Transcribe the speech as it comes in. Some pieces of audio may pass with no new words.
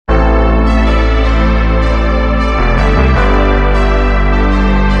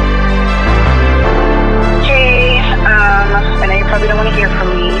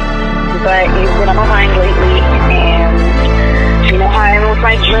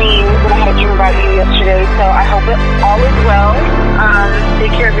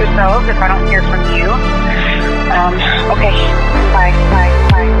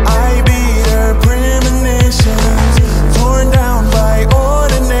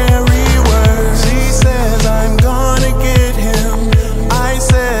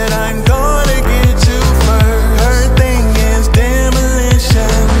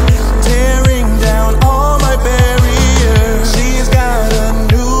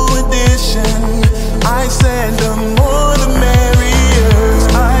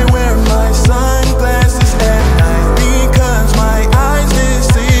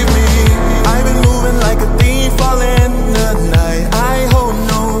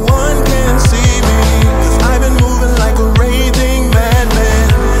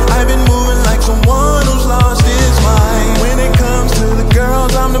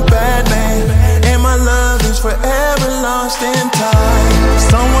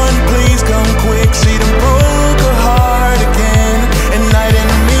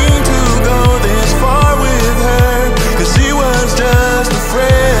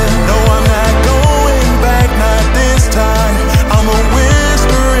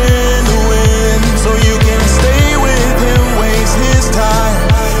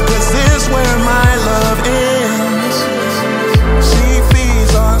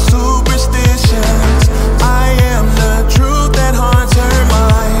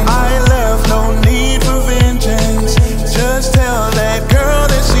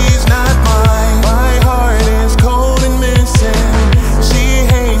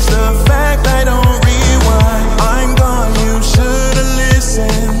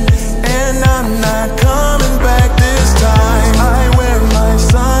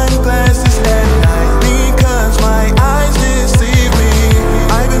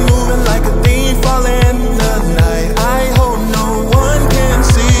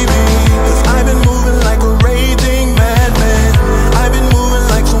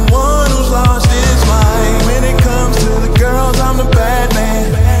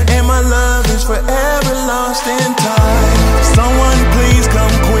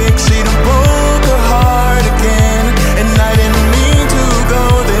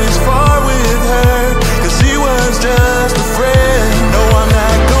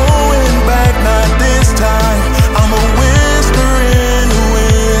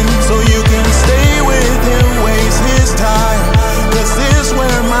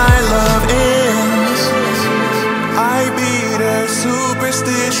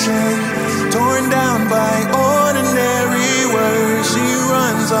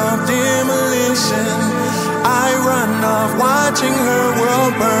of demolition. I run off watching her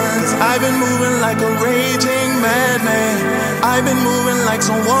world burn. 'Cause I've been moving like a raging madman. I've been moving like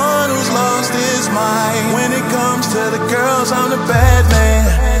someone who's lost his mind. When it comes to the girls, I'm the bad man,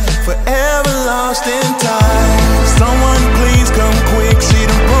 forever lost in time. Someone